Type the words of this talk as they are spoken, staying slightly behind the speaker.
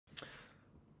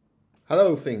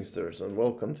Hello Finxters and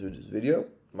welcome to this video.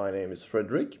 My name is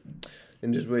Frederick.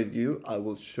 In this video I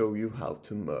will show you how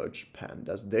to merge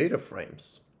Pandas data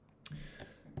frames.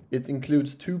 It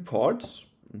includes two parts.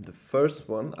 In the first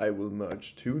one I will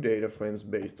merge two data frames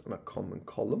based on a common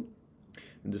column.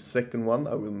 In the second one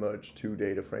I will merge two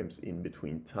data frames in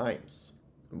between times.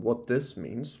 And what this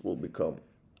means will become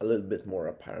a little bit more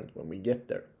apparent when we get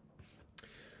there.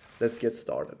 Let's get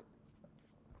started.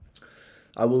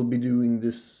 I will be doing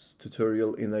this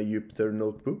tutorial in a Jupyter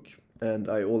notebook and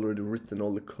I already written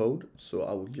all the code, so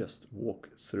I will just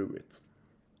walk through it.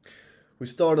 We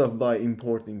start off by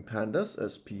importing Pandas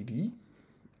as PD.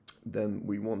 Then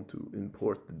we want to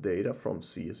import the data from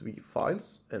CSV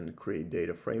files and create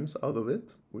data frames out of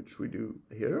it, which we do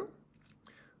here.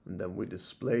 And then we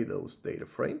display those data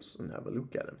frames and have a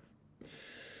look at them.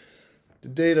 The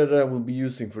data that I will be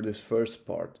using for this first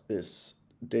part is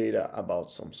data about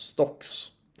some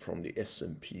stocks from the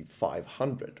S&P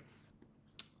 500.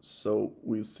 So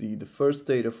we'll see the first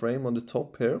data frame on the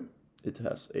top here. It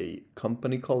has a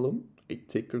company column, a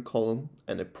ticker column,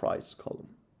 and a price column.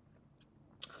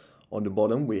 On the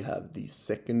bottom we have the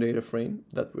second data frame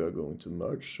that we are going to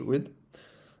merge with.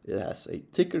 It has a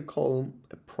ticker column,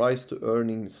 a price to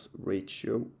earnings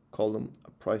ratio column,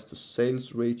 a price to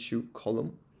sales ratio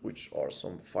column, which are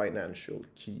some financial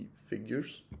key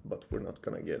figures, but we're not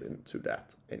going to get into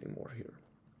that anymore here.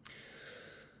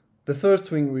 The first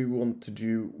thing we want to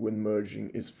do when merging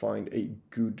is find a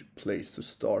good place to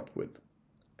start with.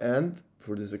 And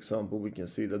for this example, we can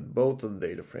see that both of the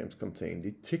data frames contain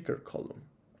the ticker column.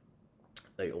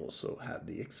 They also have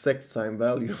the exact same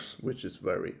values, which is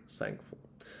very thankful.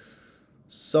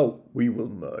 So we will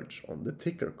merge on the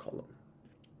ticker column.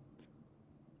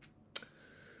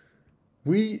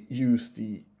 We use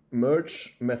the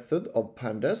merge method of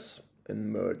Pandas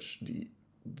and merge the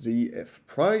df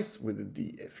price with the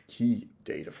df key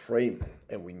data frame,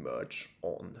 and we merge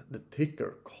on the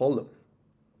ticker column.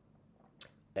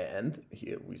 And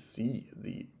here we see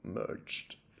the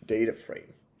merged data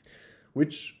frame,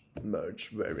 which merge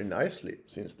very nicely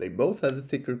since they both had the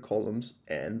ticker columns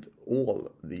and all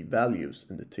the values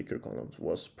in the ticker columns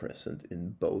was present in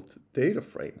both data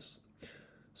frames.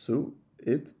 So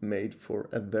it made for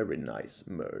a very nice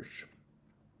merge,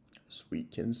 as we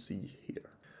can see here.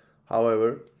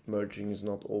 However, merging is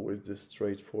not always this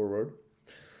straightforward.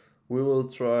 We will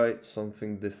try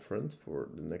something different for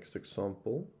the next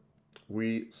example.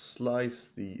 We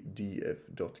slice the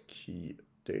df.key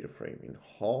data frame in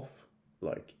half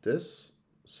like this,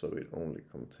 so it only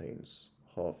contains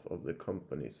half of the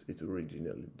companies it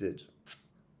originally did.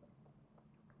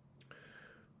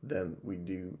 Then we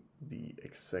do the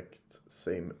exact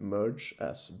same merge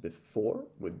as before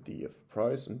with df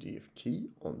price and df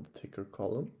key on the ticker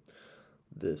column.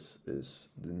 This is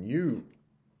the new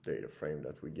data frame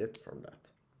that we get from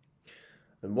that.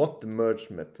 And what the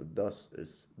merge method does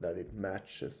is that it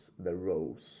matches the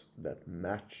rows that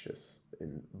matches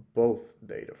in both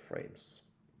data frames.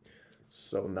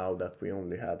 So now that we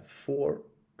only had 4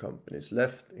 companies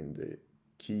left in the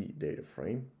key data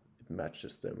frame,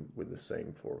 matches them with the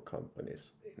same 4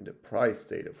 companies in the price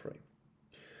data frame.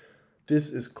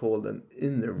 This is called an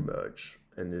inner merge,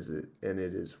 and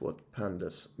it is what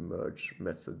Pandas merge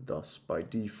method does by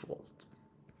default.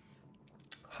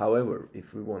 However,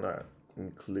 if we want to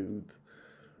include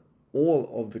all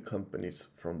of the companies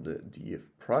from the df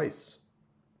price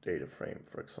data frame,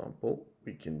 for example,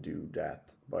 we can do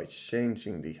that by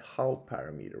changing the how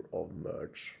parameter of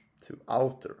merge to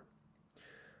outer.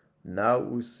 Now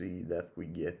we see that we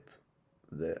get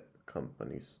the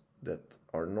companies that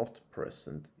are not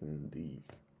present in the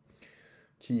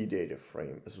key data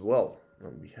frame as well.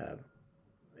 And we have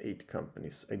 8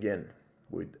 companies again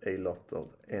with a lot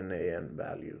of NaN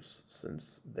values,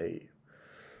 since they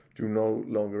do no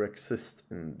longer exist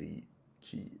in the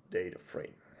key data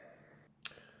frame.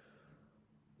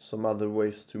 Some other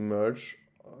ways to merge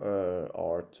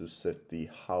are to set the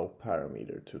how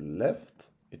parameter to left.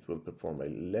 It will perform a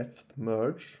left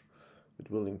merge.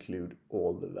 It will include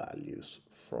all the values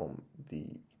from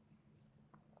the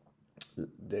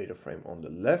data frame on the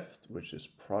left, which is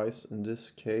price in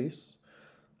this case,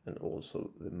 and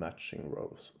also the matching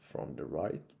rows from the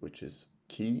right, which is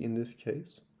key in this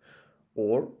case.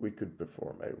 Or we could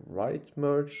perform a right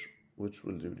merge, which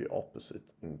will do the opposite,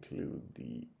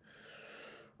 include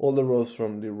all the rows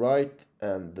from the right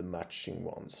and the matching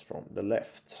ones from the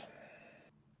left.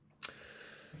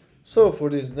 So for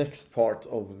this next part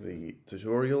of the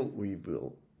tutorial, we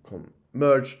will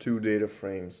merge 2 data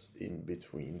frames in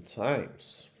between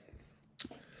times.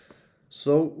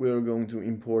 So we're going to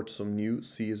import some new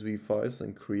CSV files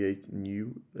and create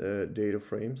new data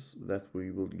frames that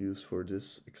we will use for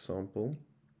this example.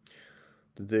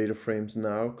 The data frames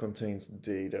now contains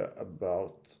data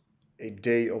about a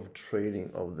day of trading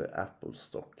of the Apple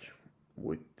stock,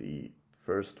 with the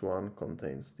first one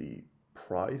contains the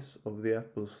price of the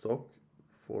Apple stock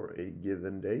for a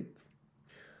given date.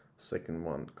 Second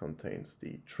one contains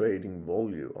the trading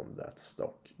volume on that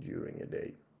stock during a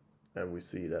day. And we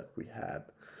see that we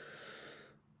have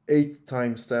 8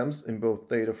 timestamps in both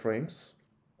data frames.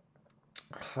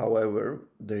 However,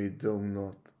 they do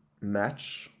not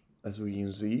match, as we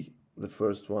can see. The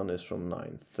first one is from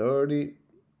 9:30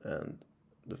 and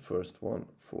the first one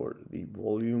for the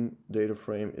volume data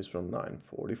frame is from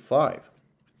 9:45.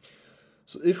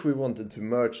 So if we wanted to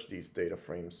merge these data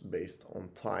frames based on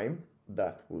time,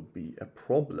 that would be a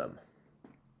problem.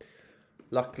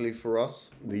 Luckily for us,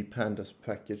 the Pandas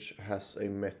package has a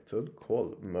method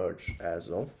called merge as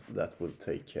of that will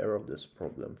take care of this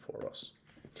problem for us.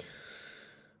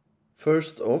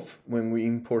 First off, when we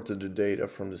imported the data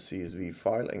from the CSV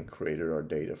file and created our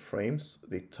data frames,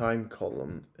 the time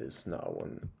column is now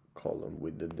a column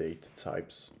with the data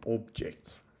types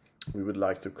object. We would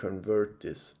like to convert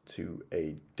this to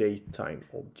a datetime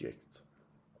object.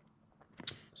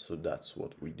 So that's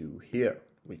what we do here.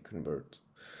 We convert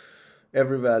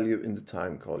every value in the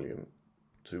time column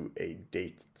to a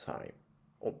datetime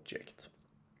object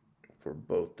for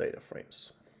both data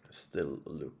frames. Still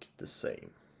look the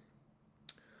same.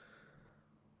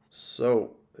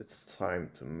 So it's time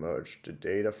to merge the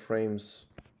data frames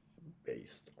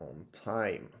based on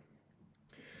time.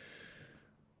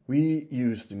 We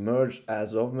use the merge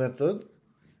as of method.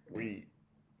 We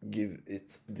give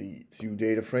it the 2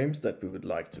 data frames that we would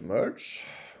like to merge.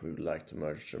 We would like to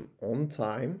merge them on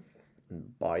time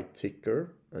and by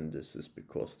ticker, and this is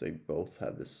because they both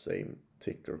have the same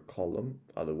ticker column.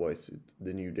 Otherwise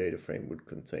the new data frame would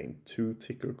contain 2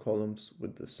 ticker columns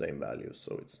with the same value,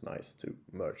 so it's nice to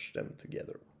merge them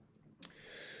together.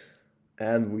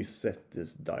 And we set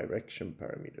this direction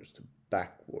parameters to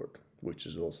backward, which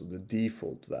is also the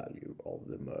default value of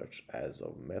the merge as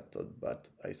of method, but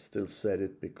I still set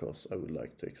it because I would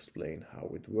like to explain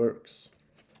how it works.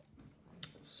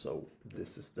 So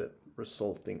this is the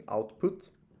resulting output.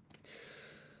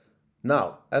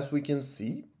 Now, as we can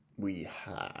see, we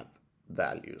have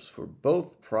values for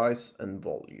both price and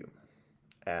volume,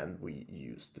 and we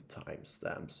use the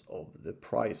timestamps of the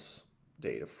price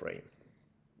data frame,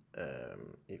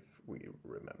 if we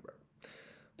remember.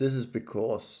 This is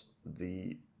because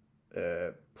the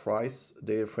price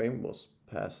data frame was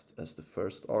passed as the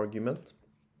first argument.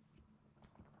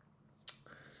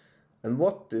 And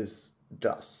what this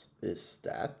does is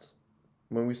that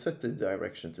when we set the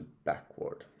direction to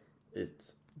backward,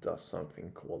 it does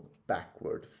something called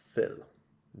backward fill,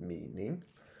 meaning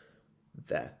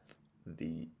that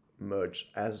the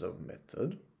merge as of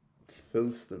method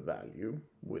fills the value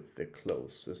with the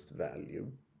closest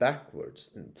value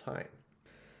backwards in time.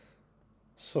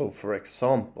 So for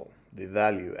example, the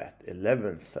value at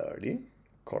 11:30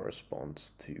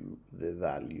 corresponds to the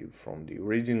value from the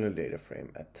original data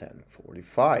frame at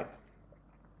 10:45.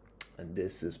 And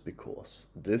this is because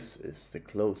this is the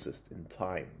closest in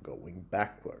time going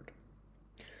backward.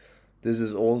 This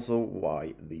is also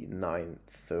why the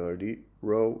 9:30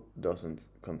 row doesn't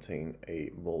contain a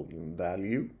volume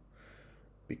value,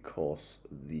 because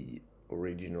the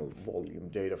original volume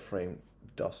data frame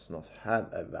does not have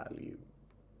a value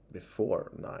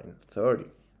before 9:30.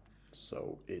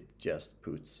 So it just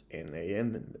puts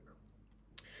NAM in there.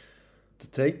 To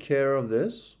take care of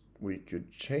this, we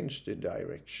could change the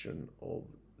direction of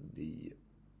the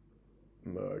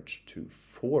merge to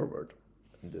forward.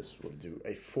 And this will do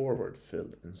a forward fill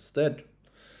instead.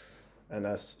 And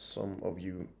as some of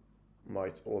you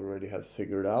might already have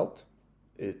figured out,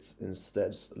 it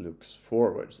instead looks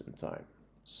forwards in time.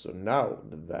 So now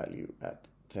the value at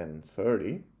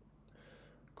 10:30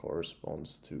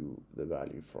 corresponds to the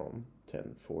value from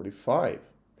 10:45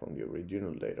 from the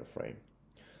original data frame,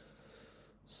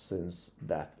 since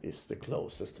that is the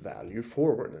closest value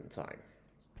forward in time.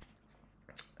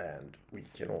 And we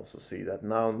can also see that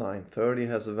now 9:30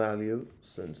 has a value,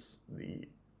 since the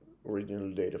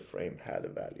original data frame had a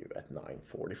value at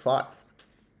 9:45.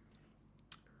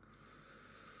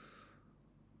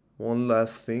 One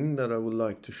last thing that I would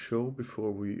like to show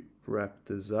before we wrap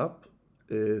this up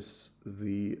is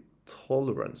the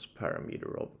tolerance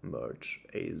parameter of merge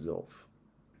as of,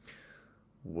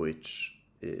 which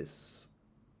is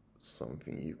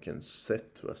something you can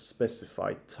set to a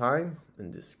specified time,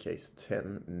 in this case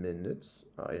 10 minutes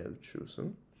I have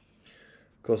chosen,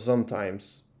 because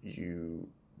sometimes you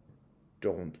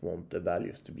don't want the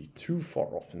values to be too far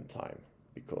off in time,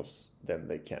 because then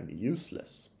they can be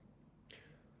useless.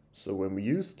 So when we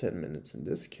use 10 minutes in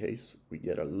this case, we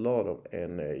get a lot of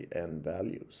NaN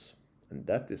values. And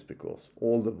that is because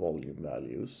all the volume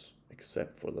values,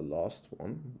 except for the last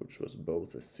one, which was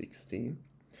both a 16,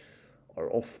 are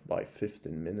off by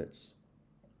 15 minutes.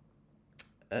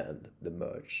 And the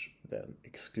merge then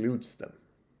excludes them.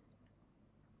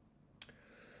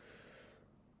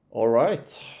 All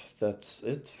right, that's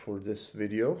it for this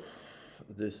video.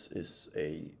 This is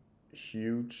a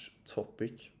huge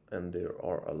topic, and there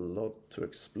are a lot to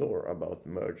explore about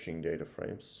merging data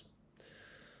frames.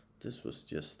 This was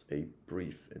just a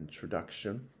brief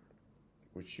introduction,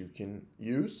 which you can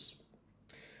use.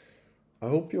 I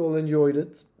hope you all enjoyed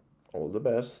it. All the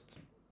best.